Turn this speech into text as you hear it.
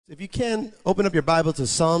If you can, open up your Bible to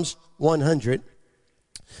Psalms 100.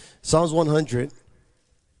 Psalms 100.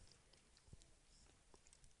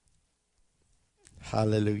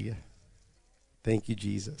 Hallelujah. Thank you,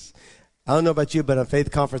 Jesus. I don't know about you, but at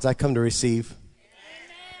Faith Conference, I come to receive.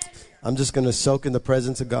 I'm just going to soak in the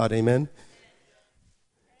presence of God. Amen.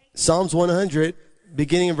 Psalms 100,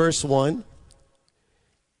 beginning in verse 1.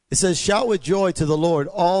 It says, "Shout with joy to the Lord,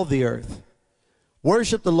 all the earth.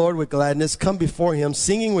 Worship the Lord with gladness. Come before him,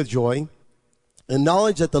 singing with joy.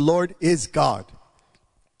 Acknowledge that the Lord is God.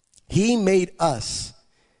 He made us,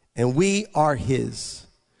 and we are his.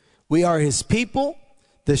 We are his people,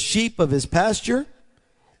 the sheep of his pasture.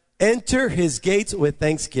 Enter his gates with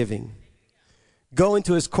thanksgiving. Go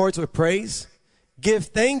into his courts with praise. Give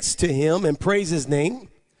thanks to him and praise his name.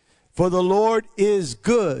 For the Lord is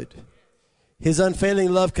good. His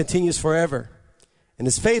unfailing love continues forever, and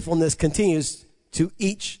his faithfulness continues to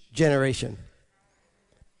each generation."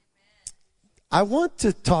 I want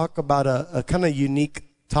to talk about a kind of unique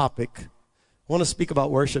topic. I want to speak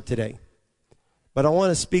about worship today, but I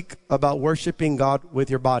want to speak about worshiping God with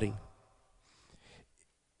your body.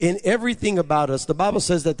 In everything about us, the Bible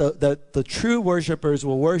says that the true worshipers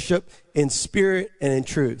will worship in spirit and in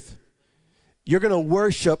truth. You're going to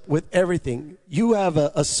worship with everything. You have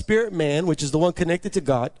a spirit man, which is the one connected to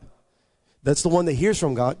God. That's the one that hears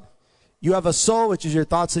from God. You have a soul, which is your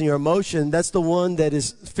thoughts and your emotion. That's the one that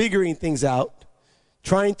is figuring things out,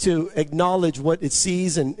 trying to acknowledge what it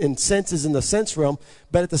sees and senses in the sense realm.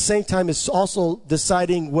 But at the same time, it's also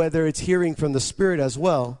deciding whether it's hearing from the Spirit as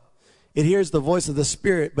well. It hears the voice of the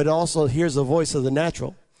Spirit, but it also hears the voice of the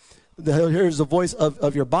natural. It hears the voice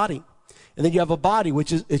of your body. And then you have a body,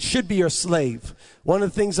 which it should be your slave. One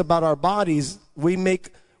of the things about our bodies,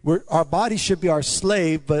 our body should be our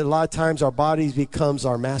slave, but a lot of times our body becomes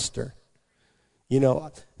our master. You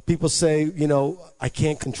know, people say, I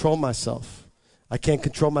can't control myself. I can't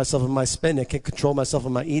control myself in my spending. I can't control myself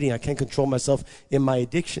in my eating. I can't control myself in my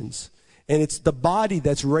addictions. And it's the body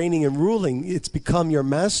that's reigning and ruling. It's become your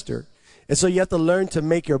master. And so you have to learn to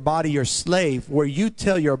make your body your slave, where you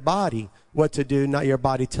tell your body what to do, not your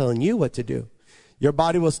body telling you what to do. Your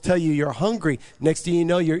body will tell you you're hungry. Next thing you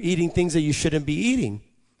know, you're eating things that you shouldn't be eating.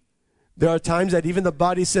 There are times that even the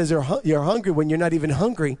body says you're hungry when you're not even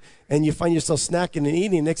hungry, and you find yourself snacking and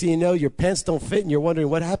eating. Next thing you know, your pants don't fit, and you're wondering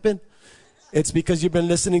what happened. It's because you've been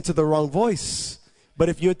listening to the wrong voice. But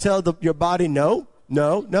if you tell your body, no.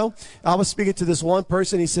 I was speaking to this one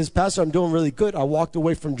person. He says, "Pastor, I'm doing really good. I walked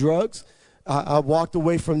away from drugs. I walked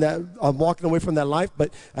away from that. I'm walking away from that life,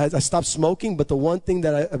 but I stopped smoking. But the one thing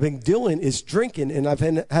that I've been doing is drinking, and I've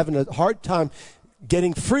been having a hard time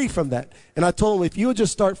getting free from that." And I told him, if you would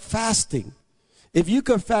just start fasting, if you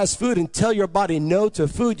could fast food and tell your body no to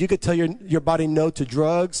food, you could tell your body no to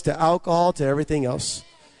drugs, to alcohol, to everything else.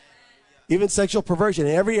 Even sexual perversion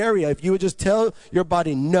in every area. If you would just tell your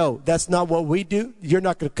body, no, that's not what we do. You're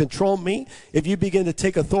not going to control me. If you begin to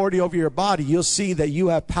take authority over your body, you'll see that you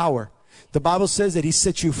have power. The Bible says that he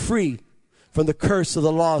set you free from the curse of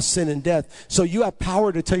the law of sin and death. So you have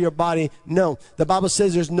power to tell your body no. The Bible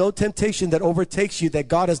says there's no temptation that overtakes you that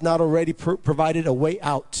God has not already provided a way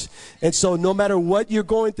out. And so no matter what you're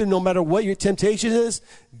going through, no matter what your temptation is,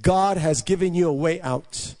 God has given you a way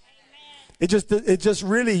out. It just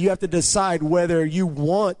really, you have to decide whether you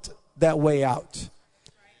want that way out.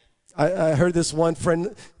 I heard this one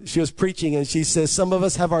friend, she was preaching, and she says, some of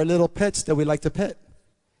us have our little pets that we like to pet.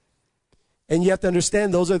 And you have to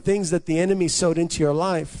understand those are things that the enemy sowed into your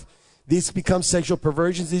life. These become sexual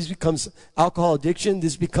perversions. These becomes alcohol addiction.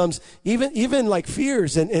 This becomes even like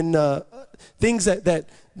fears and things that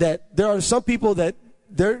there are some people that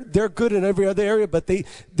they're good in every other area, but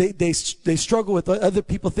they struggle with what other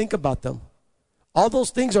people think about them. All those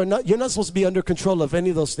things you're not supposed to be under control of any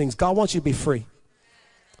of those things. God wants you to be free.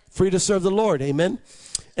 Free to serve the Lord. Amen.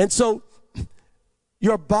 And so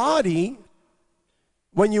your body,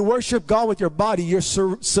 when you worship God with your body, you're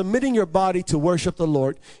submitting your body to worship the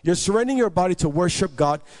Lord. You're surrendering your body to worship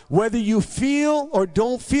God. Whether you feel or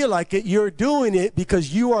don't feel like it, you're doing it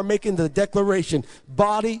because you are making the declaration,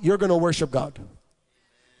 body, you're going to worship God.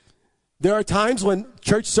 There are times when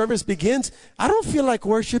church service begins, I don't feel like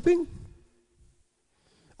worshiping.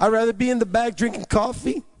 I'd rather be in the back drinking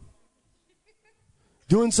coffee,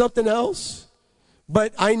 doing something else.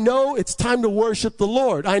 But I know it's time to worship the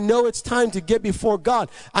Lord. I know it's time to get before God.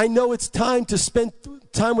 I know it's time to spend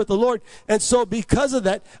time with the Lord. And so because of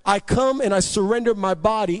that, I come and I surrender my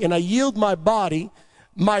body and I yield my body.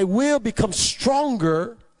 My will becomes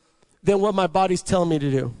stronger than what my body's telling me to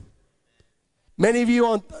do. Many of you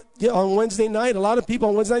on Wednesday night, a lot of people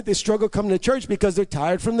on Wednesday night, they struggle coming to church because they're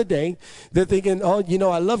tired from the day. They're thinking, oh,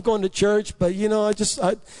 I love going to church, but, I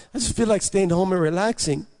just feel like staying home and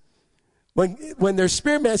relaxing. When their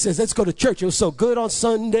spirit man says, let's go to church. It was so good on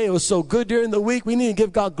Sunday. It was so good during the week. We need to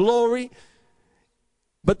give God glory.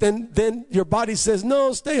 But then your body says,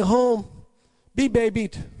 no, stay home. Be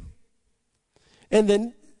babied. And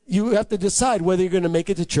then you have to decide whether you're going to make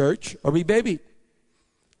it to church or be babied.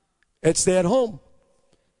 And stay at home.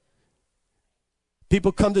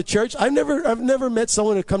 People come to church. I've never met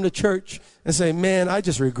someone who come to church and say, man, I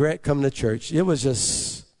just regret coming to church. It was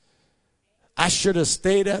just, I should have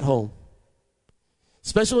stayed at home.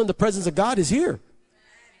 Especially when the presence of God is here.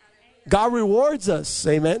 God rewards us.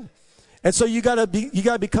 Amen. And so you gotta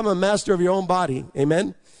become a master of your own body.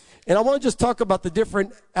 Amen. And I want to just talk about the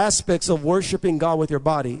different aspects of worshiping God with your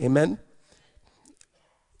body. Amen.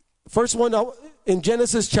 First one, in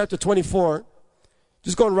Genesis chapter 24,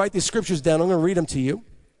 just go and write these scriptures down. I'm going to read them to you.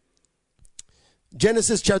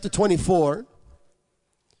 Genesis chapter 24,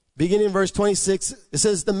 beginning in verse 26, it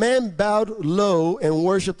says, the man bowed low and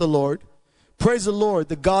worshiped the Lord. Praise the Lord,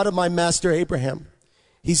 the God of my master Abraham.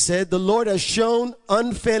 He said, the Lord has shown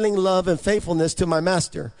unfailing love and faithfulness to my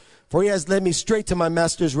master, for he has led me straight to my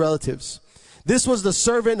master's relatives. This was the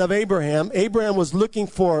servant of Abraham. Abraham was looking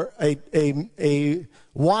for a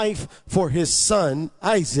wife for his son,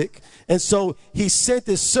 Isaac. And so he sent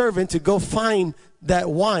his servant to go find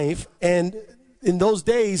that wife. And in those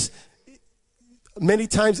days, many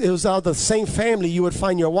times it was out of the same family you would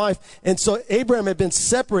find your wife. And so Abraham had been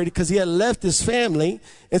separated because he had left his family.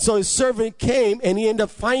 And so his servant came and he ended up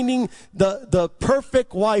finding the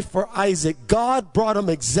perfect wife for Isaac. God brought him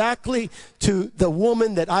exactly to the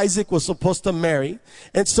woman that Isaac was supposed to marry.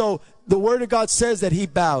 And so the word of God says that he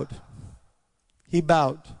bowed. He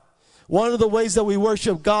bowed. One of the ways that we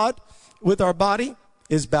worship God with our body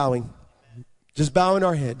is bowing. Just bowing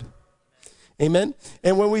our head. Amen.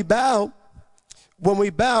 And when we bow,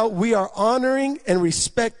 we are honoring and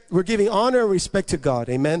respect. We're giving honor and respect to God.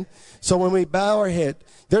 Amen. So when we bow our head,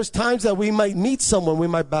 there's times that we might meet someone, we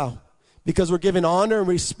might bow because we're giving honor and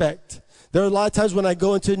respect. There are a lot of times when I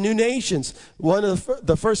go into new nations, one of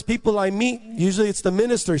the first people I meet, usually it's the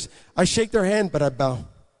ministers, I shake their hand, but I bow.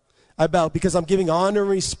 I bow because I'm giving honor and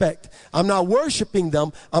respect. I'm not worshiping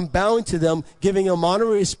them. I'm bowing to them, giving them honor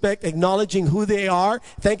and respect, acknowledging who they are,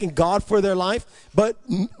 thanking God for their life. But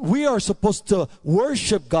we are supposed to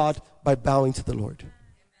worship God by bowing to the Lord.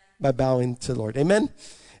 By bowing to the Lord. Amen.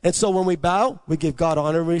 And so when we bow, we give God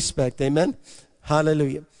honor and respect. Amen.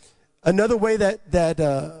 Hallelujah. Another way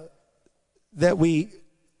that we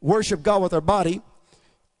worship God with our body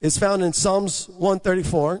is found in Psalms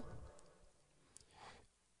 134.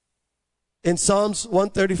 In Psalms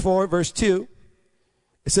 134, verse 2,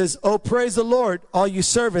 it says, oh, praise the Lord, all you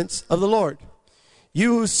servants of the Lord,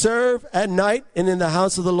 you who serve at night and in the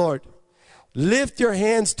house of the Lord. Lift your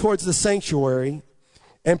hands towards the sanctuary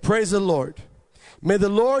and praise the Lord. May the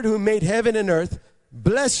Lord who made heaven and earth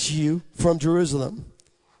bless you from Jerusalem.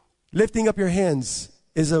 Lifting up your hands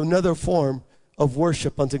is another form of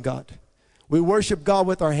worship unto God. We worship God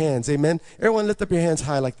with our hands. Amen. Everyone lift up your hands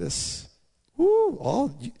high like this.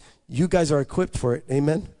 Woo, you guys are equipped for it.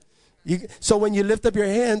 Amen. So when you lift up your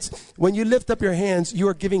hands, you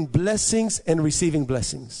are giving blessings and receiving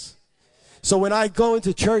blessings. So when I go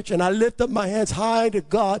into church and I lift up my hands high to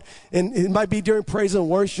God, and it might be during praise and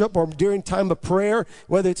worship or during time of prayer,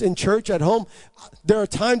 whether it's in church, at home, there are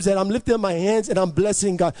times that I'm lifting up my hands and I'm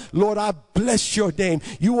blessing God. Lord, I bless your name.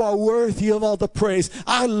 You are worthy of all the praise.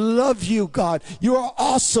 I love you, God. You are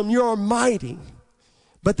awesome. You are mighty.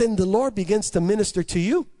 But then the Lord begins to minister to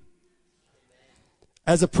you.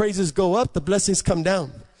 As the praises go up, the blessings come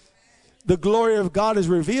down. The glory of God is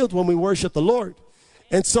revealed when we worship the Lord.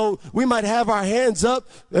 And so we might have our hands up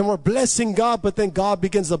and we're blessing God, but then God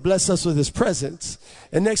begins to bless us with his presence.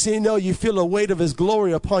 And next thing you know, you feel a weight of his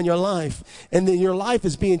glory upon your life. And then your life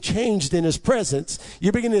is being changed in his presence.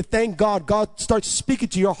 You're beginning to thank God. God starts speaking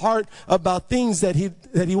to your heart about things that he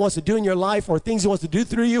wants to do in your life, or things he wants to do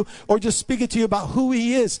through you, or just speaking to you about who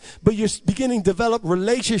he is. But you're beginning to develop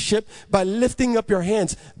relationship by lifting up your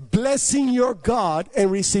hands, blessing your God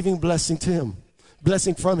and receiving blessing to him,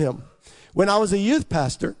 blessing from him. When I was a youth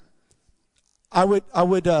pastor, I would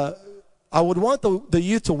want the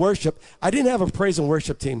youth to worship. I didn't have a praise and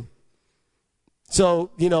worship team. So,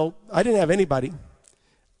 I didn't have anybody.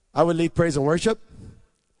 I would lead praise and worship.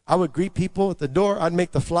 I would greet people at the door. I'd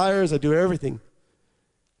make the flyers. I'd do everything.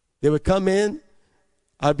 They would come in.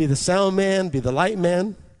 I'd be the sound man, be the light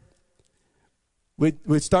man.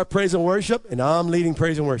 We'd start praise and worship, and I'm leading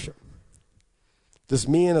praise and worship. Just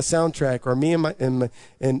me and a soundtrack, or me and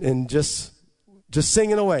and just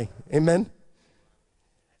singing away. Amen.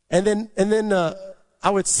 And then I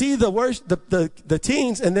would see the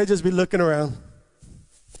teens, and they'd just be looking around.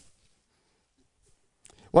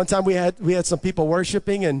 One time we had some people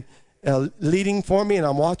worshiping and leading for me, and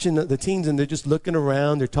I'm watching the teens, and they're just looking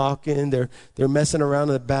around, they're talking, they're messing around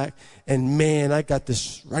in the back, and man, I got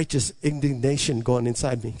this righteous indignation going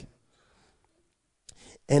inside me.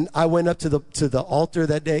 And I went up to the altar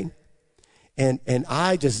that day, and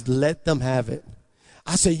I just let them have it.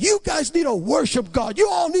 I said, you guys need to worship God. You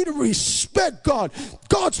all need to respect God.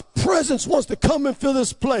 God's presence wants to come and fill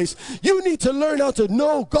this place. You need to learn how to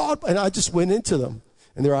know God. And I just went into them,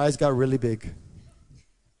 and their eyes got really big.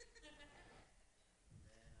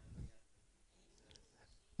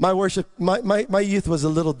 My worship, my youth was a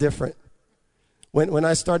little different. When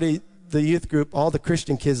I started the youth group, all the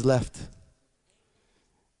Christian kids left.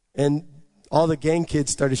 And all the gang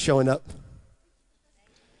kids started showing up.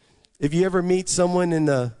 If you ever meet someone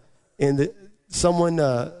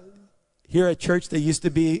here at church that used to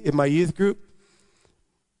be in my youth group,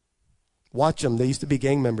 watch them. They used to be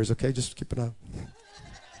gang members, okay? Just keep it on.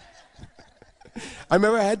 I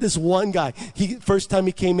remember I had this one guy. First time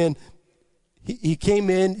he came in, he came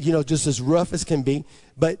in, just as rough as can be,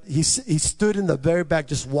 but he stood in the very back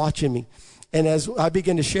just watching me. And as I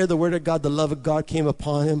began to share the word of God, the love of God came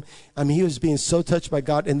upon him. I mean, he was being so touched by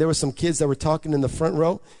God. And there were some kids that were talking in the front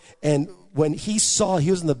row. And when he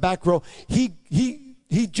was in the back row, he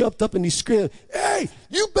jumped up and he screamed, "Hey,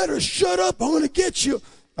 you better shut up. I'm going to get you."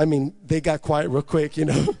 I mean, they got quiet real quick,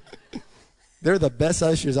 They're the best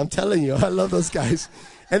ushers. I'm telling you, I love those guys.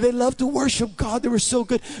 And they love to worship God. They were so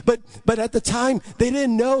good. But at the time, they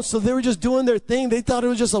didn't know, so they were just doing their thing. They thought it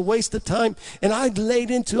was just a waste of time. And I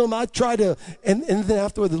laid into them. I tried to, and then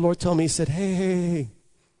afterward, the Lord told me, he said, hey,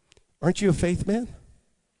 aren't you a faith man?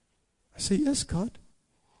 I said, yes, God.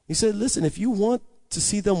 He said, listen, if you want to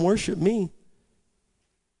see them worship me,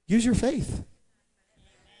 use your faith.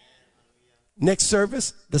 Next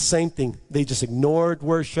service, the same thing. They just ignored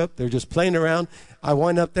worship. They're just playing around. I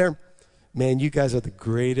went up there. Man, you guys are the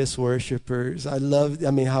greatest worshipers.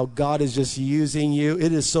 How God is just using you.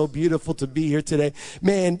 It is so beautiful to be here today.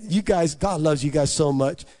 Man, you guys, God loves you guys so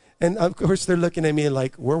much. And of course, they're looking at me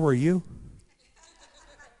like, where were you?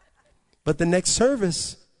 But the next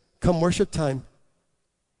service, come worship time,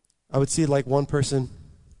 I would see like one person.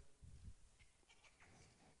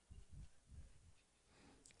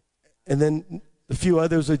 And then a few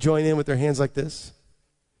others would join in with their hands like this.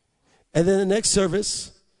 And then the next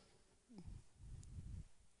service,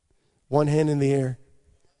 one hand in the air,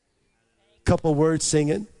 couple words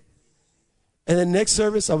singing. And then next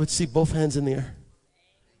service, I would see both hands in the air,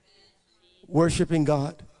 worshiping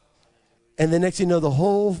God. And the next thing you know, the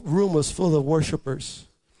whole room was full of worshipers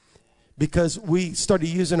because we started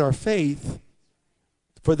using our faith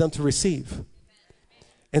for them to receive.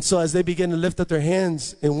 And so as they begin to lift up their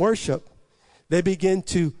hands in worship, they begin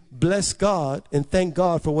to bless God and thank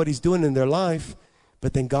God for what he's doing in their life,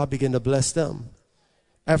 but then God began to bless them.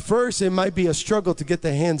 At first, it might be a struggle to get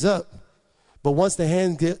the hands up, but once the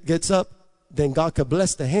hand gets up, then God could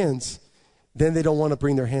bless the hands. Then they don't want to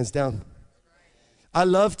bring their hands down. I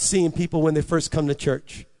loved seeing people when they first come to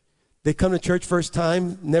church. They come to church first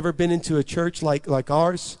time, never been into a church like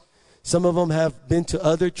ours. Some of them have been to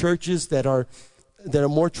other churches that are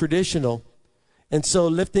more traditional. And so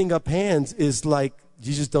lifting up hands is like,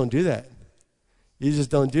 you just don't do that. You just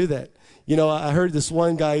don't do that. I heard this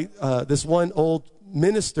one guy, this one old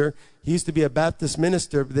minister, he used to be a Baptist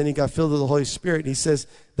minister, but then he got filled with the Holy Spirit. He says,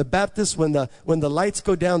 the Baptists, when the lights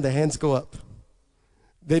go down, the hands go up.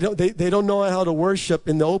 They don't know how to worship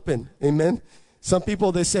in the open. Amen. Some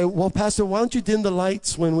people, they say, well, Pastor, why don't you dim the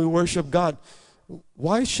lights when we worship God?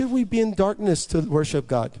 Why should we be in darkness to worship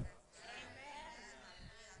God?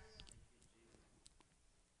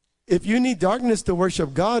 If you need darkness to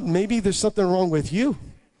worship God, maybe there's something wrong with you.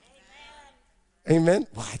 Amen.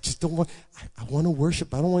 Well, I just don't want, I want to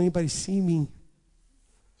worship. I don't want anybody to see me.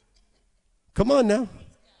 Come on now.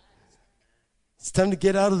 It's time to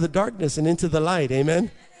get out of the darkness and into the light. Amen.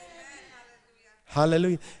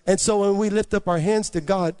 Hallelujah. And so when we lift up our hands to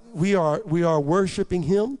God, we are worshiping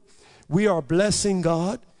him. We are blessing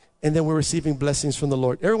God. And then we're receiving blessings from the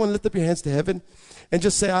Lord. Everyone lift up your hands to heaven and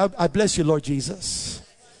just say, I bless you, Lord Jesus.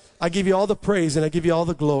 I give you all the praise and I give you all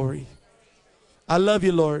the glory. I love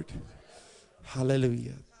you, Lord.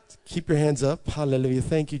 Hallelujah. Keep your hands up. Hallelujah.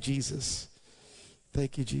 Thank you, Jesus.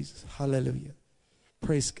 Thank you, Jesus. Hallelujah.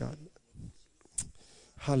 Praise God.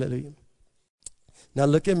 Hallelujah. Now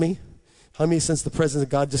look at me. How many sense the presence of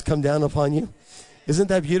God just come down upon you? Isn't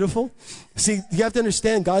that beautiful? See, you have to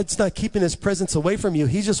understand, God's not keeping his presence away from you.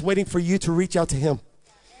 He's just waiting for you to reach out to him.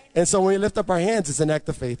 And so when we lift up our hands, it's an act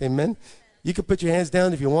of faith. Amen. You can put your hands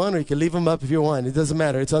down if you want, or you can leave them up if you want. It doesn't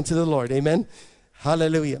matter. It's unto the Lord. Amen.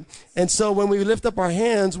 Hallelujah. And so when we lift up our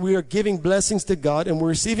hands, we are giving blessings to God and we're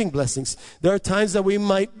receiving blessings. There are times that we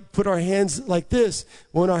might put our hands like this.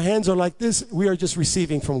 When our hands are like this, we are just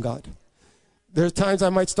receiving from God. There's times I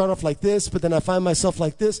might start off like this, but then I find myself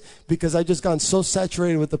like this because I just gotten so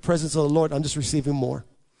saturated with the presence of the Lord. I'm just receiving more.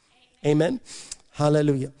 Amen.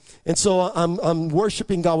 Hallelujah. And so I'm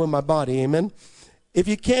worshiping God with my body. Amen. If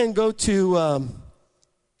you can go to,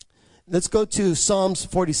 let's go to Psalms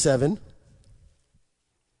 47.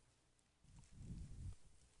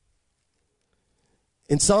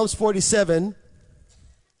 In Psalms 47,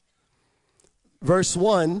 verse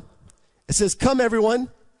 1, it says, "Come everyone,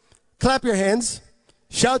 clap your hands,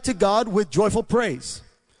 shout to God with joyful praise.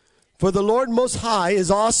 For the Lord Most High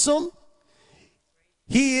is awesome.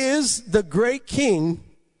 He is the great King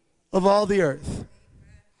of all the earth."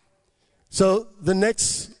 So the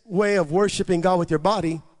next way of worshiping God with your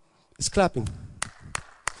body is clapping.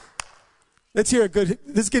 Let's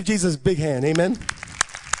give Jesus a big hand. Amen.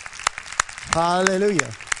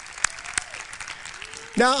 Hallelujah.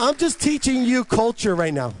 Now, I'm just teaching you culture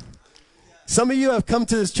right now. Some of you have come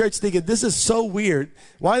to this church thinking, this is so weird.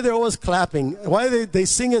 Why are they always clapping? Why are they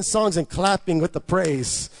singing songs and clapping with the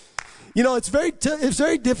praise? You know, it's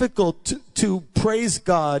very difficult to praise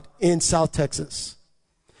God in South Texas.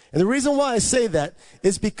 And the reason why I say that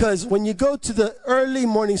is because when you go to the early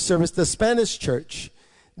morning service, the Spanish church,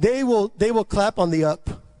 they will clap on the up.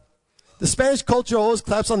 The Spanish culture always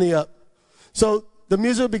claps on the up. So the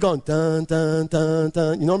music will be going dun dun dun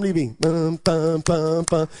dun. You normally be bum bum bum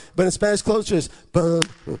bum, but in Spanish culture it's bum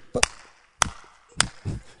bum.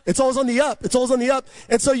 It's always on the up. It's always on the up.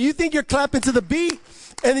 And so you think you're clapping to the beat,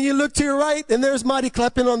 and then you look to your right, and there's Marty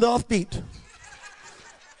clapping on the offbeat.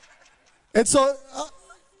 And so,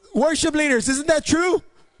 worship leaders, isn't that true?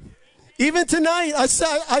 Even tonight, I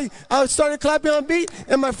started clapping on beat,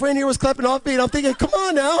 and my friend here was clapping off beat. I'm thinking, come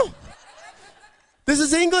on now. This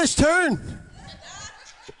is English turn.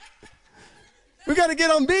 We got to get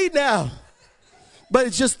on beat now. But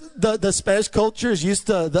it's just the Spanish culture is used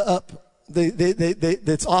to the up.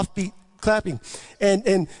 It's offbeat clapping.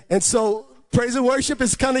 And so praise and worship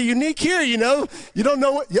is kind of unique here, you know. You don't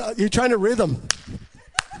know what, you're trying to rhythm.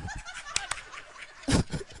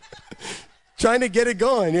 Trying to get it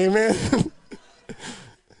going, amen.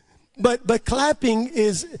 But clapping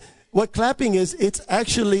is, it's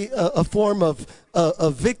actually a form of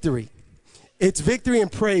victory. It's victory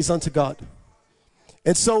and praise unto God.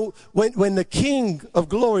 And so when the King of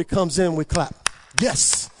glory comes in, we clap.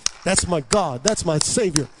 Yes, that's my God. That's my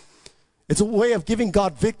Savior. It's a way of giving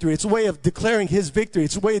God victory. It's a way of declaring his victory.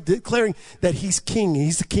 It's a way of declaring that he's king.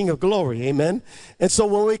 He's the King of glory. Amen. And so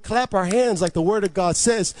when we clap our hands, like the word of God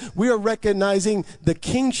says, we are recognizing the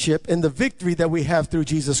kingship and the victory that we have through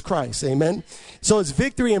Jesus Christ. Amen. So it's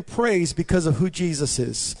victory and praise because of who Jesus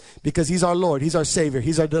is. Because he's our Lord. He's our Savior.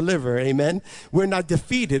 He's our deliverer. Amen. We're not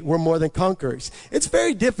defeated. We're more than conquerors. It's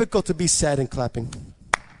very difficult to be sad and clapping.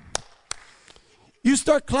 You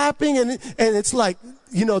start clapping and it's like,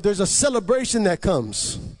 you know, there's a celebration that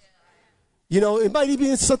comes. You know, it might even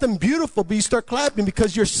be something beautiful, but you start clapping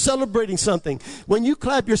because you're celebrating something. When you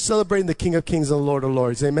clap, you're celebrating the King of Kings and the Lord of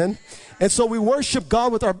Lords. Amen. And so we worship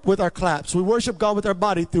God with our claps. We worship God with our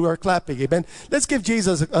body through our clapping. Amen. Let's give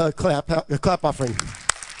Jesus a clap offering.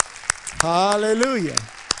 Hallelujah.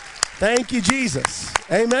 Thank you, Jesus.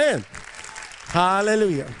 Amen.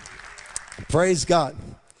 Hallelujah. Praise God.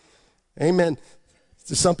 Amen.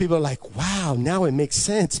 So some people are like, wow, now it makes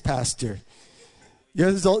sense, Pastor.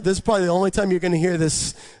 This is probably the only time you're going to hear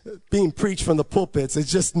this being preached from the pulpits.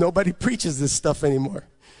 It's just nobody preaches this stuff anymore.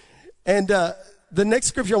 And the next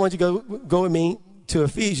scripture I want you to go with me to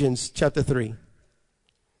Ephesians chapter 3.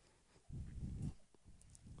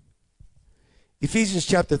 Ephesians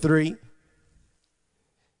chapter 3,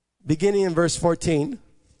 beginning in verse 14.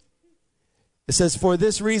 It says, "For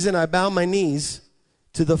this reason I bow my knees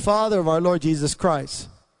to the Father of our Lord Jesus Christ,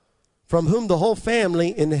 from whom the whole family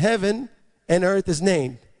in heaven and earth is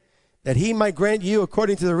named, that he might grant you,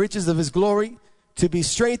 according to the riches of his glory, to be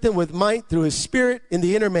strengthened with might through his Spirit in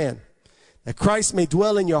the inner man, that Christ may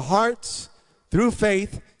dwell in your hearts through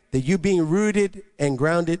faith, that you being rooted and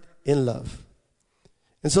grounded in love."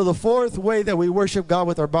 And so the fourth way that we worship God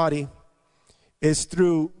with our body is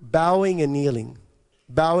through bowing and kneeling.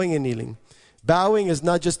 Bowing and kneeling. Bowing is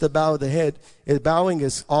not just the bow of the head. Bowing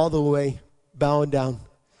is all the way bowing down.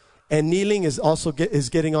 And kneeling is also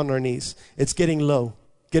getting on our knees. It's getting low.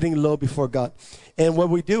 getting low before God. And what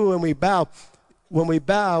we do when we bow,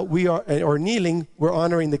 we are, or kneeling, we're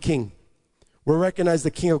honoring the King. We recognize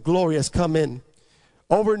the King of glory has come in.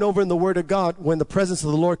 Over and over in the Word of God, when the presence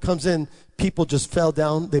of the Lord comes in, people just fell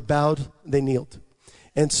down, they bowed, they kneeled.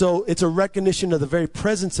 And so it's a recognition of the very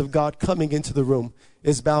presence of God coming into the room,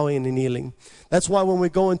 is bowing and kneeling. That's why when we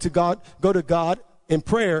go to God in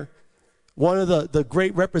prayer, one of the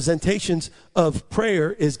great representations of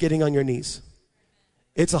prayer is getting on your knees.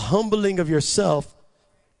 It's a humbling of yourself.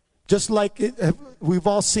 Just like we've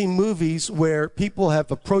all seen movies where people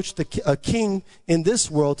have approached a king in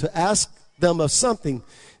this world to ask them of something.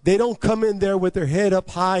 They don't come in there with their head up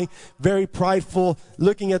high, very prideful,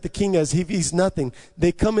 looking at the king as if he's nothing.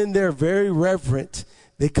 They come in there very reverent.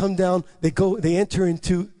 They come down, they enter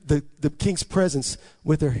into the king's presence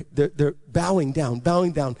with their bowing down.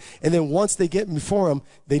 And then once they get before him,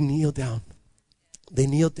 they kneel down. They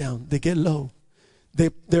get low.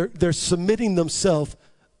 They're submitting themselves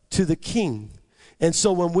to the King. And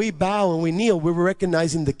so when we bow and we kneel, we're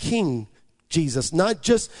recognizing the King, Jesus, not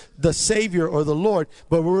just the Savior or the Lord,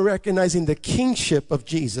 but we're recognizing the kingship of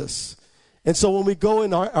Jesus. And so when we go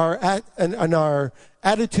in our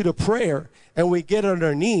attitude of prayer and we get on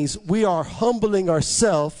our knees, we are humbling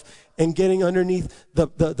ourselves and getting underneath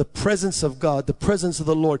the presence of God, the presence of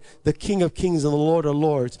the Lord, the King of Kings and the Lord of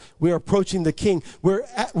Lords. We are approaching the King.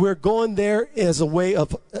 We're going there as a way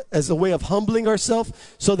of humbling ourselves,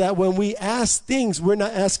 so that when we ask things, we're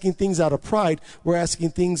not asking things out of pride. We're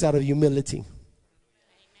asking things out of humility.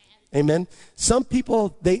 Amen. Some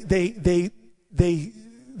people they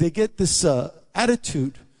get this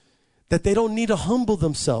attitude that they don't need to humble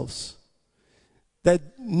themselves. That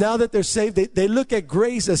now that they're saved, they look at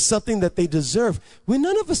grace as something that they deserve.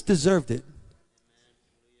 None of us deserved it.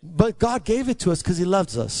 But God gave it to us because he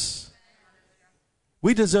loves us.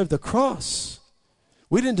 We deserve the cross.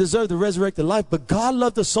 We didn't deserve the resurrected life, but God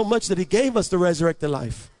loved us so much that he gave us the resurrected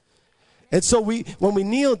life. And so when we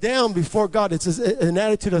kneel down before God, it's an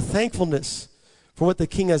attitude of thankfulness for what the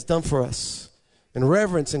King has done for us, and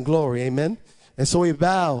reverence and glory. Amen. And so we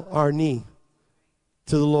bow our knee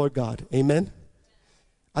to the Lord God. Amen.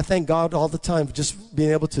 I thank God all the time for just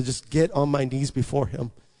being able to just get on my knees before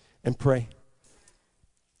him and pray.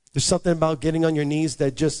 There's something about getting on your knees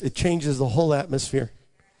that it changes the whole atmosphere.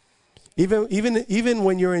 Even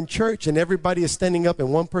when you're in church and everybody is standing up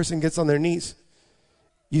and one person gets on their knees,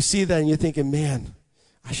 you see that and you're thinking, man,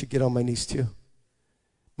 I should get on my knees too.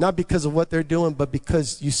 Not because of what they're doing, but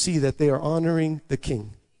because you see that they are honoring the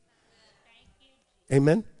King.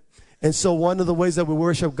 Amen. And so one of the ways that we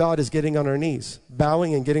worship God is getting on our knees,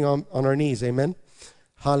 bowing and getting on our knees. Amen.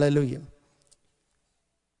 Hallelujah.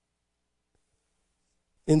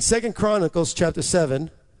 In 2 Chronicles chapter 7,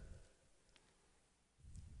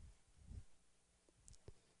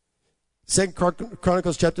 2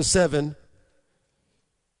 Chronicles chapter 7,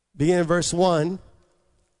 beginning in verse 1,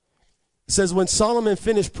 it says, when Solomon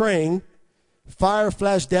finished praying, fire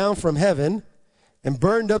flashed down from heaven and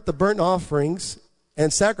burned up the burnt offerings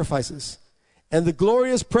and sacrifices, and the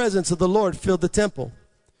glorious presence of the Lord filled the temple.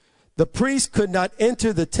 The priest could not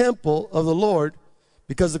enter the temple of the Lord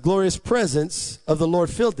because the glorious presence of the Lord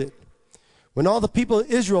filled it. When all the people of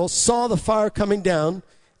Israel saw the fire coming down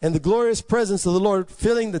and the glorious presence of the Lord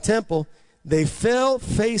filling the temple, they fell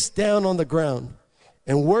face down on the ground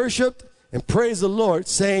and worshiped and praised the Lord,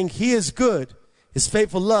 saying, he is good. His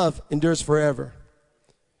faithful love endures forever.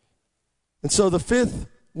 And so the fifth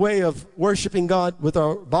way of worshiping God with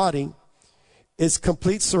our body is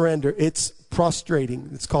complete surrender. It's prostrating.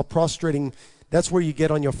 It's called prostrating. That's where you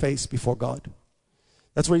get on your face before God.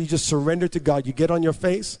 That's where you just surrender to God. You get on your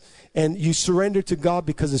face and you surrender to God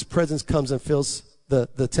because his presence comes and fills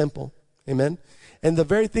the temple. Amen. And the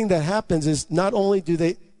very thing that happens is not only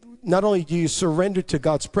do you surrender to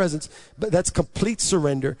God's presence, but that's complete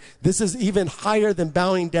surrender. This is even higher than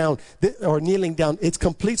bowing down or kneeling down. It's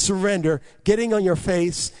complete surrender, getting on your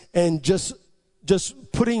face and just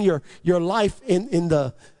putting your life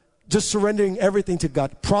just surrendering everything to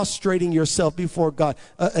God, prostrating yourself before God,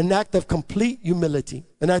 an act of complete humility,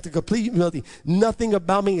 Nothing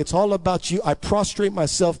about me. It's all about you. I prostrate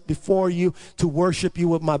myself before you to worship you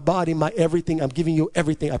with my body, my everything. I'm giving you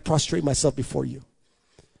everything. I prostrate myself before you.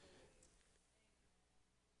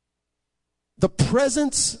 The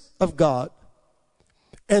presence of God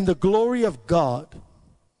and the glory of God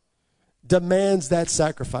demands that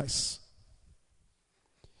sacrifice.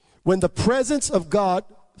 When the presence of God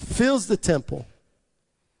fills the temple,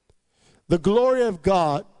 the glory of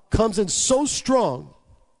God comes in so strong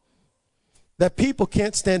that people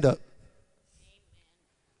can't stand up.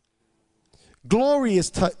 Glory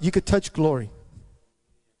is you could touch glory.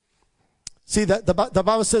 See, that the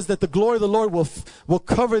Bible says that the glory of the Lord will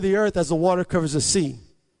cover the earth as the water covers the sea.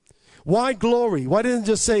 Why glory? Why didn't it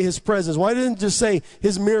just say his presence? Why didn't it just say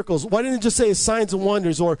his miracles? Why didn't it just say his signs and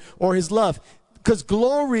wonders or his love? Because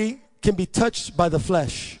glory can be touched by the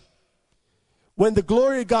flesh. When the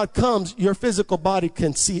glory of God comes, your physical body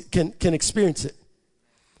can experience it.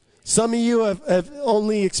 Some of you have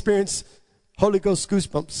only experienced Holy Ghost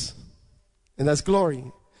goosebumps, and that's glory.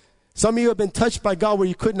 Some of you have been touched by God where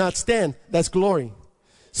you could not stand. That's glory.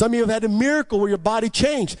 Some of you have had a miracle where your body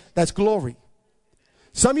changed. That's glory.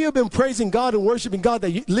 Some of you have been praising God and worshiping God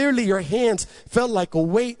that literally your hands felt like a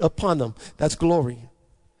weight upon them. That's glory.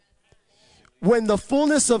 When the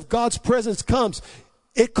fullness of God's presence comes,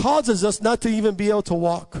 it causes us not to even be able to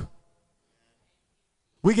walk.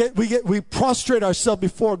 We prostrate ourselves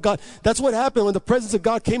before God. That's what happened when the presence of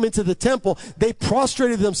God came into the temple. They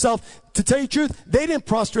prostrated themselves. To tell you the truth, they didn't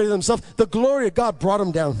prostrate themselves. The glory of God brought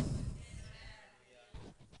them down.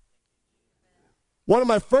 One of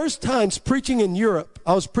my first times preaching in Europe,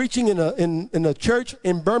 I was preaching in a church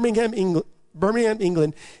in Birmingham,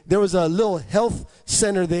 England. There was a little health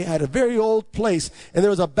center. They had a very old place, and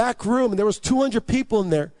there was a back room, and there was 200 people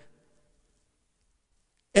in there.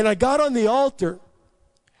 And I got on the altar,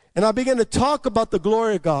 and I began to talk about the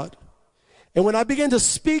glory of God. And when I began to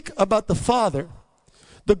speak about the Father,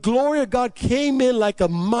 the glory of God came in like a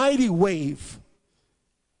mighty wave.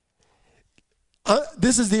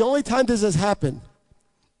 This is the only time this has happened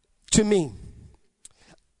to me.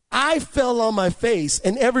 I fell on my face,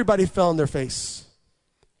 and everybody fell on their face.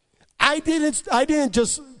 I didn't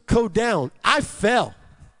just go down. I fell.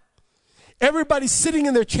 Everybody sitting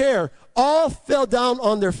in their chair all fell down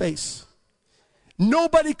on their face.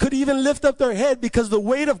 Nobody could even lift up their head because the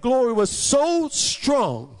weight of glory was so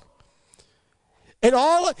strong. And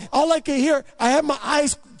all I could hear, I had my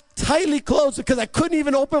eyes tightly closed because I couldn't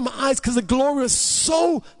even open my eyes because the glory was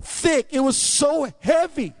so thick. It was so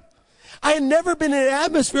heavy. I had never been in an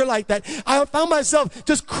atmosphere like that. I found myself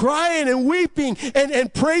just crying and weeping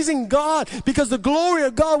and praising God because the glory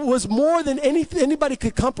of God was more than anybody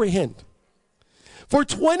could comprehend. For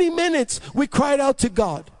 20 minutes, we cried out to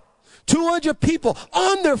God. 200 people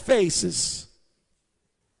on their faces.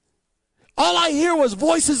 All I hear was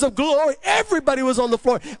voices of glory. Everybody was on the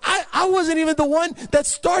floor. I wasn't even the one that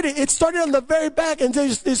started. It started on the very back and they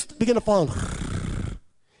just began to fall. And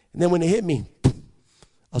then when it hit me, I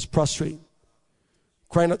was prostrate.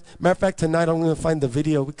 Crying out. Matter of fact, tonight I'm going to find the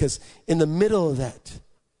video because in the middle of that,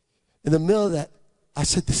 I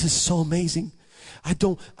said, this is so amazing. I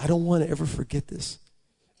don't want to ever forget this.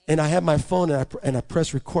 And I have my phone and I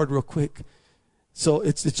press record real quick. So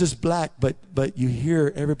it's just black, but you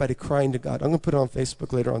hear everybody crying to God. I'm going to put it on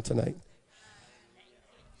Facebook later on tonight.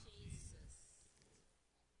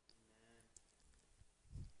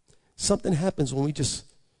 Something happens when we just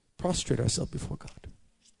prostrate ourselves before God.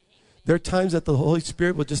 There are times that the Holy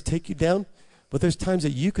Spirit will just take you down, but there's times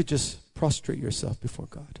that you could just prostrate yourself before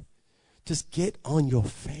God. Just get on your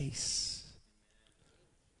face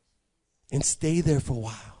and stay there for a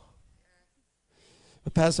while.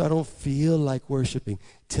 But Pastor, I don't feel like worshiping.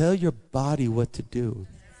 Tell your body what to do.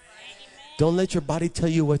 Don't let your body tell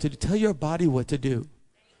you what to do. Tell your body what to do.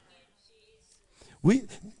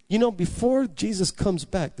 Before Jesus comes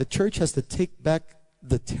back, the church has to take back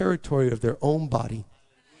the territory of their own body.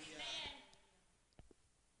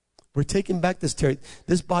 We're taking back this territory.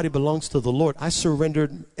 This body belongs to the Lord. I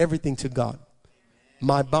surrendered everything to God.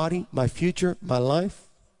 My body, my future, my life.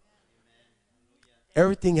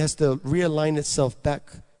 Everything has to realign itself back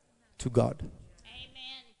to God.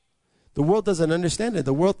 Amen. The world doesn't understand it.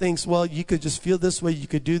 The world thinks, well, you could just feel this way. You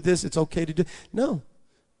could do this. It's okay to do. No.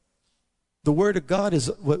 The word of God is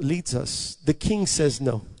what leads us. The King says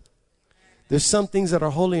no. There's some things that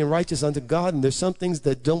are holy and righteous unto God, and there's some things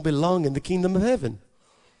that don't belong in the kingdom of heaven.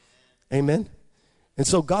 Amen. And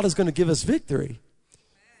so God is going to give us victory.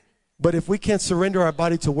 But if we can't surrender our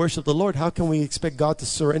body to worship the Lord, how can we expect God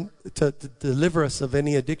to deliver us of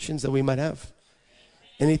any addictions that we might have?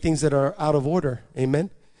 Any things that are out of order. Amen.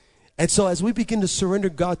 And so as we begin to surrender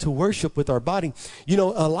God to worship with our body,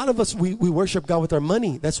 a lot of us, we worship God with our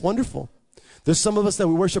money. That's wonderful. There's some of us that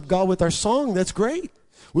we worship God with our song. That's great.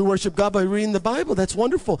 We worship God by reading the Bible. That's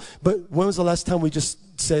wonderful. But when was the last time we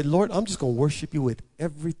just said, Lord, I'm just going to worship you with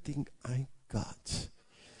everything I got?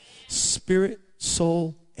 Spirit,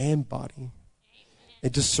 soul, and body.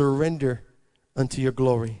 And just surrender unto your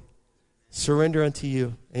glory. Surrender unto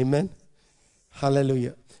you. Amen.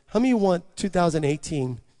 Hallelujah. How many of you want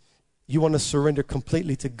 2018? You want to surrender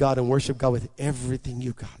completely to God and worship God with everything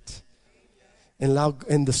you got.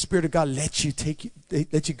 And the Spirit of God let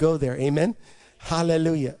you go there. Amen.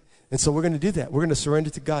 Hallelujah. And so we're going to do that. We're going to surrender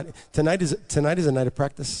to God. Tonight is a night of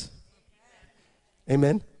practice.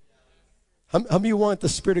 Amen. How many of you want the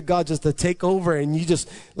Spirit of God just to take over, and you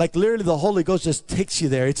just, like, literally the Holy Ghost just takes you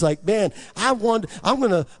there? It's like, man, I'm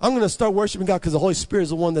gonna start worshiping God because the Holy Spirit is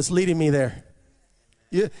the one that's leading me there.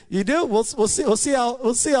 You do? We'll see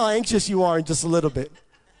how anxious you are in just a little bit.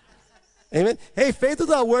 Amen. Hey, faith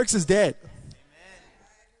without works is dead.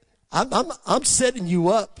 I'm setting you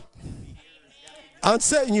up. I'm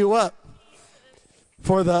setting you up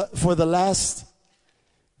for the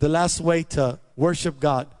last way to worship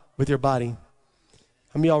God with your body.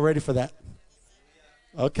 How many of y'all ready for that?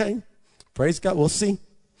 Okay. Praise God. We'll see.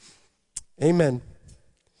 Amen.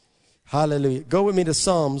 Hallelujah. Go with me to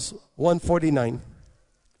Psalms 149.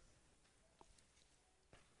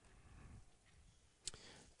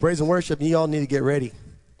 Praise and worship. You all need to get ready.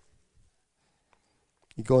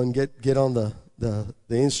 You go and get on the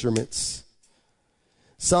instruments.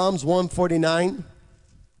 Psalms 149.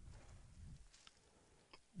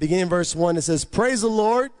 Beginning verse 1, it says, praise the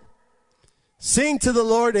Lord. Sing to the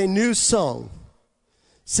Lord a new song.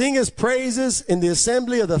 Sing his praises in the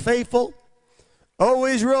assembly of the faithful. O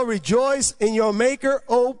Israel, rejoice in your Maker.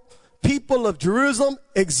 O people of Jerusalem,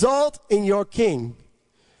 exalt in your King.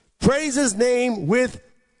 Praise his name with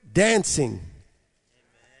dancing,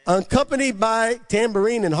 accompanied by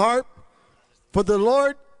tambourine and harp. For the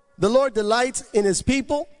Lord delights in his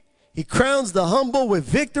people. He crowns the humble with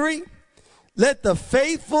victory. Let the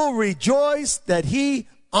faithful rejoice that he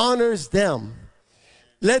honors them.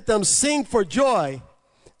 Let them sing for joy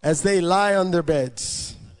as they lie on their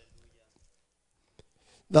beds.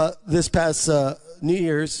 This past New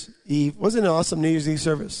Year's Eve, wasn't it an awesome New Year's Eve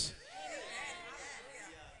service?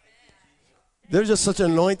 There's just such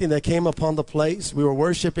an anointing that came upon the place. We were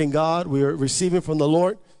worshiping God. We were receiving from the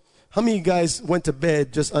Lord. How many of you guys went to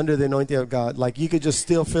bed just under the anointing of God? Like you could just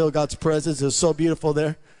still feel God's presence. It was so beautiful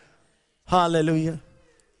there. Hallelujah.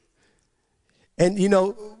 And, you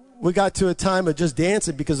know, we got to a time of just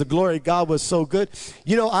dancing because the glory of God was so good.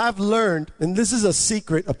 You know, I've learned, and this is a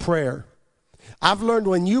secret of prayer. I've learned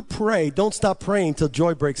when you pray, don't stop praying till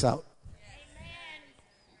joy breaks out.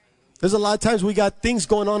 There's a lot of times we got things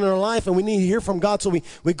going on in our life and we need to hear from God. So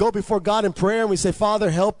we go before God in prayer and we say, Father,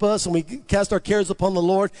 help us. And we cast our cares upon the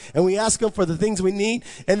Lord and we ask him for the things we need.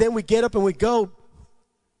 And then we get up and we go.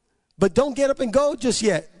 But don't get up and go just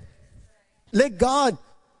yet. Let God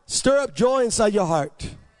stir up joy inside your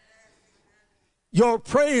heart. Your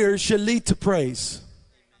prayers should lead to praise.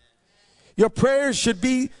 Your prayers should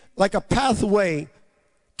be like a pathway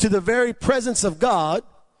to the very presence of God,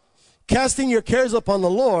 casting your cares upon the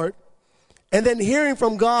Lord, and then hearing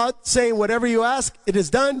from God saying, whatever you ask, it is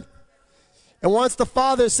done. And once the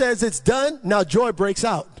Father says it's done, now joy breaks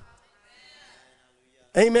out.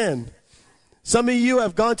 Amen. Some of you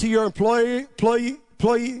have gone to your employers,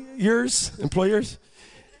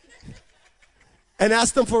 and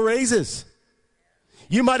asked them for raises.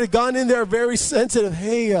 You might have gone in there very sensitive.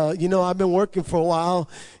 Hey, I've been working for a while.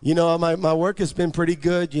 My work has been pretty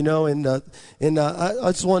good, and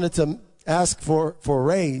I just wanted to ask for a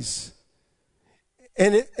raise.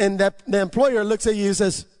 And that the employer looks at you and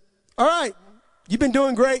says, all right, you've been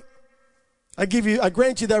doing great. I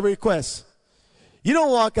grant you that request. You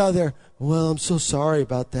don't walk out there, well, I'm so sorry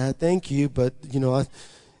about that. Thank you. But,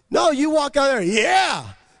 no, you walk out there. Yeah,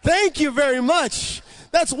 thank you very much.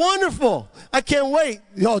 That's wonderful. I can't wait.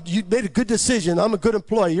 You made a good decision. I'm a good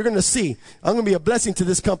employee. You're going to see. I'm going to be a blessing to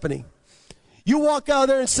this company. You walk out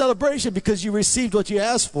there in celebration because you received what you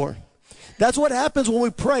asked for. That's what happens when we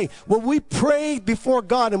pray. When we pray before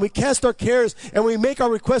God and we cast our cares and we make our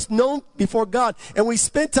requests known before God and we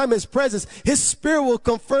spend time in his presence, his Spirit will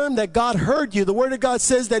confirm that God heard you. The Word of God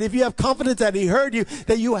says that if you have confidence that he heard you,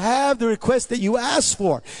 that you have the request that you asked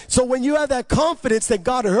for. So when you have that confidence that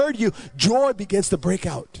God heard you, joy begins to break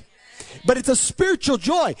out. But it's a spiritual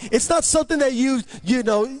joy. It's not something that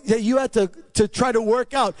that you have to try to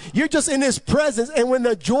work out. You're just in his presence, and when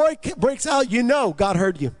the joy breaks out, God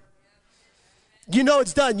heard you.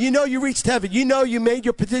 It's done. You reached heaven. You made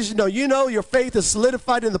your petition known. Your faith is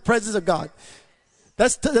solidified in the presence of God.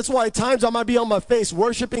 That's why at times I might be on my face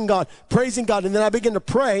worshiping God, praising God, and then I begin to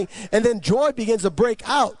pray, and then joy begins to break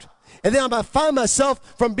out. And then I might find myself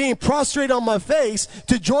from being prostrate on my face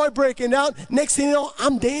to joy breaking out. Next thing you know,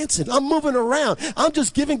 I'm dancing. I'm moving around. I'm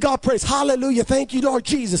just giving God praise. Hallelujah. Thank you, Lord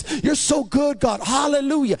Jesus. You're so good, God.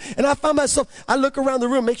 Hallelujah. And I find myself, I look around the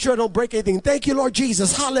room, make sure I don't break anything. Thank you, Lord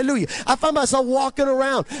Jesus. Hallelujah. I find myself walking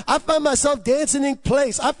around. I find myself dancing in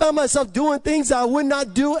place. I find myself doing things that I would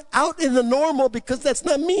not do out in the normal because that's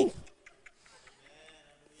not me.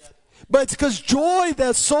 But it's because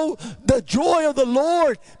the joy of the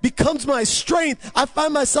Lord becomes my strength. I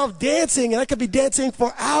find myself dancing, and I could be dancing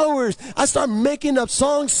for hours. I start making up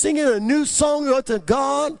songs, singing a new song to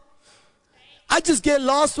God. I just get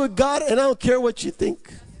lost with God, and I don't care what you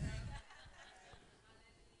think.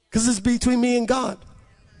 Because it's between me and God.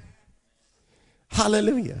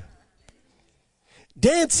 Hallelujah.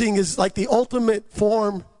 Dancing is like the ultimate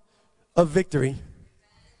form of victory.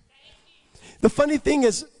 The funny thing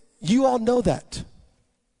is, you all know that.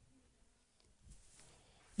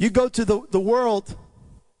 You go to the world,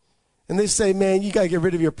 and they say, man, you got to get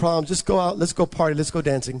rid of your problems. Just go out. Let's go party. Let's go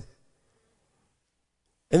dancing.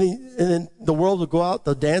 And then the world will go out.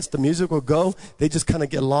 They'll dance. The music will go. They just kind of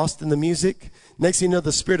get lost in the music. Next thing you know,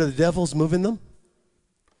 the spirit of the devil's moving them.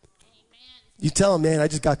 You tell them, man, I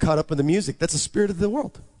just got caught up in the music. That's the spirit of the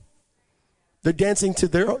world. They're dancing to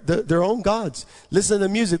their own gods. Listen to the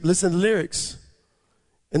music. Listen to the lyrics.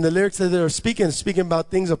 And the lyrics that they're speaking about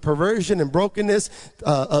things of perversion and brokenness,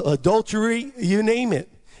 adultery, you name it.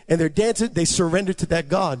 And they're dancing, they surrender to that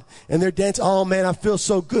God. And they're dancing, oh man, I feel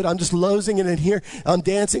so good. I'm just losing it in here. I'm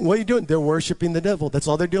dancing. What are you doing? They're worshiping the devil. That's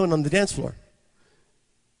all they're doing on the dance floor.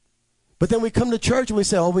 But then we come to church and we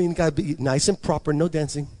say, oh, we got to be nice and proper, no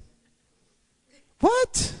dancing.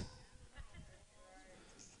 What?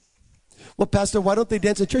 Well, Pastor, why don't they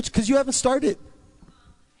dance in church? Because you haven't started.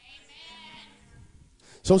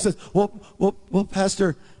 Someone says, well,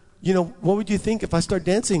 Pastor, you know, what would you think if I start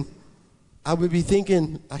dancing? I would be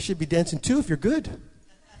thinking, I should be dancing too if you're good.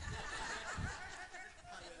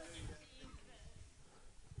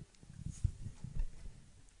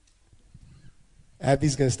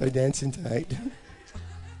 Abby's going to start dancing tonight.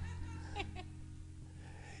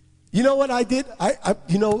 You know what I did? I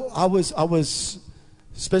was,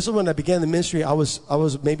 especially when I began the ministry, I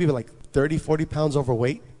was maybe like 30, 40 pounds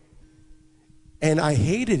overweight. And I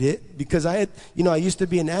hated it because I used to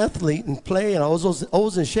be an athlete and play, and I was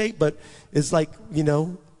always in shape. But it's like,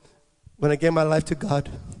 when I gave my life to God,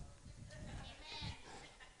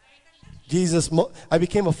 Jesus, I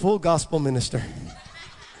became a full gospel minister.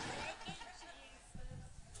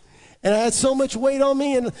 And I had so much weight on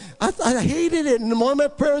me, and I hated it. And one of my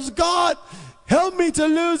prayers, God, help me to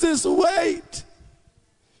lose this weight.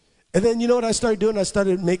 And then you know what I started doing? I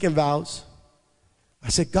started making vows. I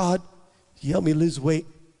said, God, you help me lose weight,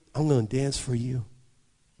 I'm going to dance for you.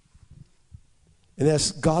 And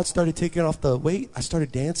as God started taking off the weight, I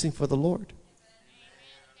started dancing for the Lord.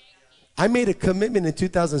 I made a commitment in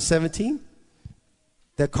 2017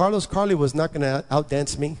 that Carlos Carly was not going to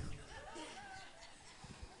outdance me.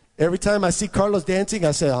 Every time I see Carlos dancing,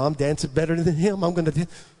 I say, oh, I'm dancing better than him. I'm going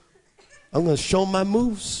to show my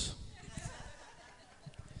moves.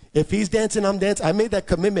 If he's dancing, I'm dancing. I made that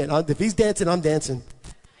commitment. If he's dancing, I'm dancing.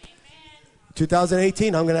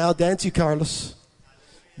 2018, I'm going to outdance you, Carlos.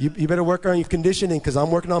 You better work on your conditioning because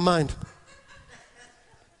I'm working on mine.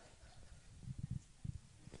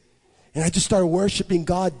 And I just started worshiping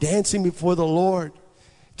God, dancing before the Lord,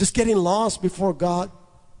 just getting lost before God.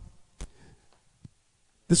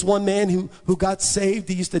 This one man who got saved,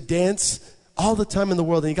 he used to dance all the time in the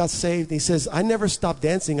world, and he got saved. And he says, I never stopped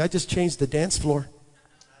dancing. I just changed the dance floor.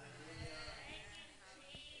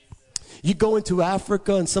 You go into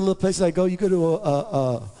Africa, and some of the places I go, you go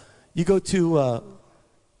to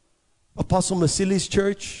Apostle Masili's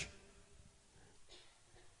church,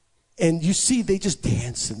 and you see they just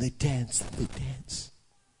dance and they dance and they dance.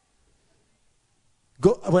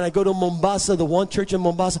 When I go to Mombasa, the one church in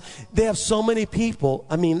Mombasa, they have so many people.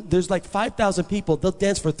 I mean, there's like 5,000 people. They'll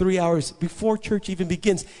dance for 3 hours before church even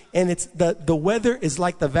begins, and it's the weather is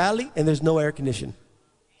like the valley, and there's no air conditioning.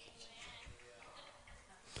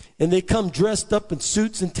 And they come dressed up in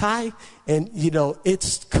suits and tie, and,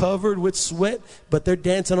 it's covered with sweat, but they're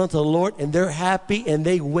dancing unto the Lord, and they're happy, and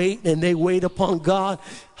they wait upon God.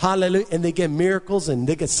 Hallelujah. And they get miracles, and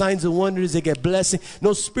they get signs and wonders. They get blessing.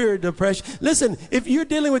 No spirit of depression. Listen, if you're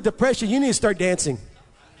dealing with depression, you need to start dancing.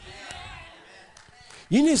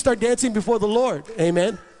 You need to start dancing before the Lord.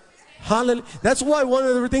 Amen. Hallelujah. That's why one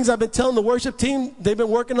of the things I've been telling the worship team, they've been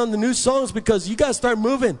working on the new songs, because you got to start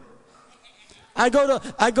moving. I go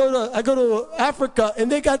to Africa,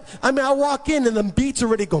 and I walk in, and the beats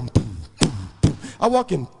already going boom, boom, boom. I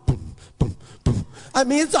walk in, boom, boom, boom. I'm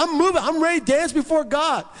moving. I'm ready to dance before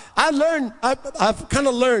God. I've kind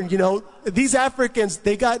of learned, these Africans,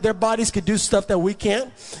 their bodies could do stuff that we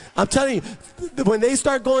can't. I'm telling you, when they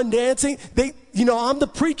start going dancing, I'm the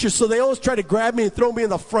preacher, so they always try to grab me and throw me in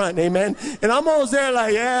the front. Amen. And I'm always there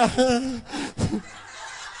like, yeah.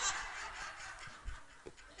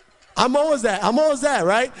 I'm always that,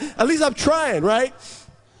 right? At least I'm trying, right?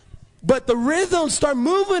 But the rhythms start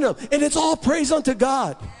moving them, and it's all praise unto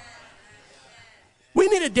God. We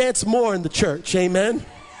need to dance more in the church, amen?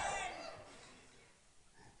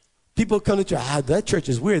 People come to church, that church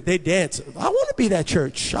is weird, they dance. I want to be that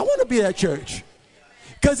church. I want to be that church.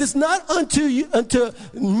 Because it's not unto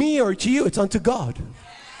me or to you, it's unto God.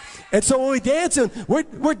 And so when we're dancing,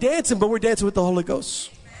 we're dancing, but we're dancing with the Holy Ghost.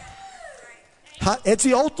 It's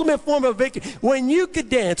the ultimate form of victory. When you could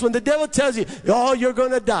dance, when the devil tells you, oh, you're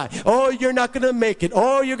going to die. Oh, you're not going to make it.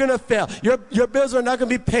 Oh, you're going to fail. Your bills are not going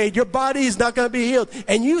to be paid. Your body is not going to be healed.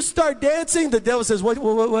 And you start dancing, the devil says, what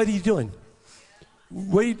are you doing?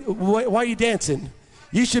 Why are you dancing?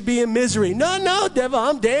 You should be in misery. No, devil,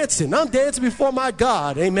 I'm dancing. I'm dancing before my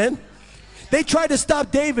God. Amen. They tried to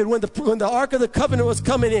stop David when the Ark of the Covenant was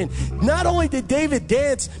coming in. Not only did David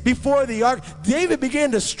dance before the Ark, David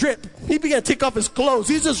began to strip. He began to take off his clothes.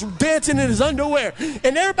 He's just dancing in his underwear.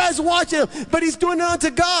 And everybody's watching him, but he's doing it unto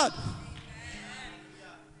God.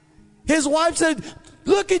 His wife said,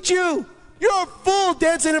 look at you. You're a fool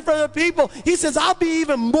dancing in front of the people. He says, I'll be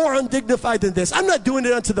even more undignified than this. I'm not doing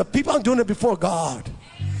it unto the people. I'm doing it before God.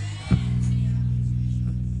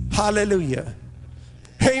 Hallelujah.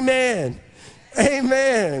 Amen.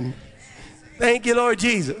 Amen. Thank you, Lord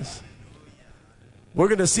Jesus. We're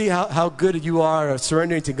going to see how good you are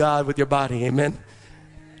surrendering to God with your body. Amen.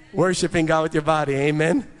 Worshiping God with your body.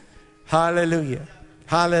 Amen. Hallelujah.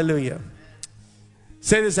 Hallelujah.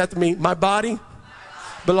 Say this after me. My body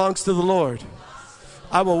belongs to the Lord.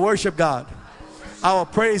 I will worship God. I will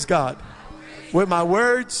praise God with my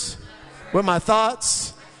words, with my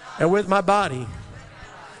thoughts, and with my body.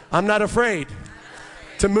 I'm not afraid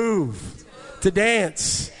to move, to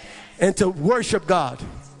dance, and to worship God.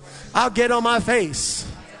 I'll get on my face.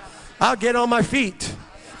 I'll get on my feet.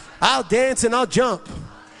 I'll dance and I'll jump.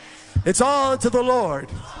 It's all unto the Lord.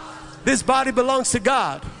 This body belongs to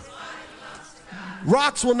God.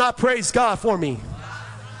 Rocks will not praise God for me.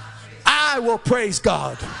 I will praise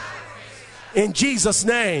God. In Jesus'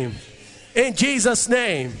 name. In Jesus'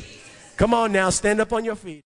 name. Come on now, stand up on your feet.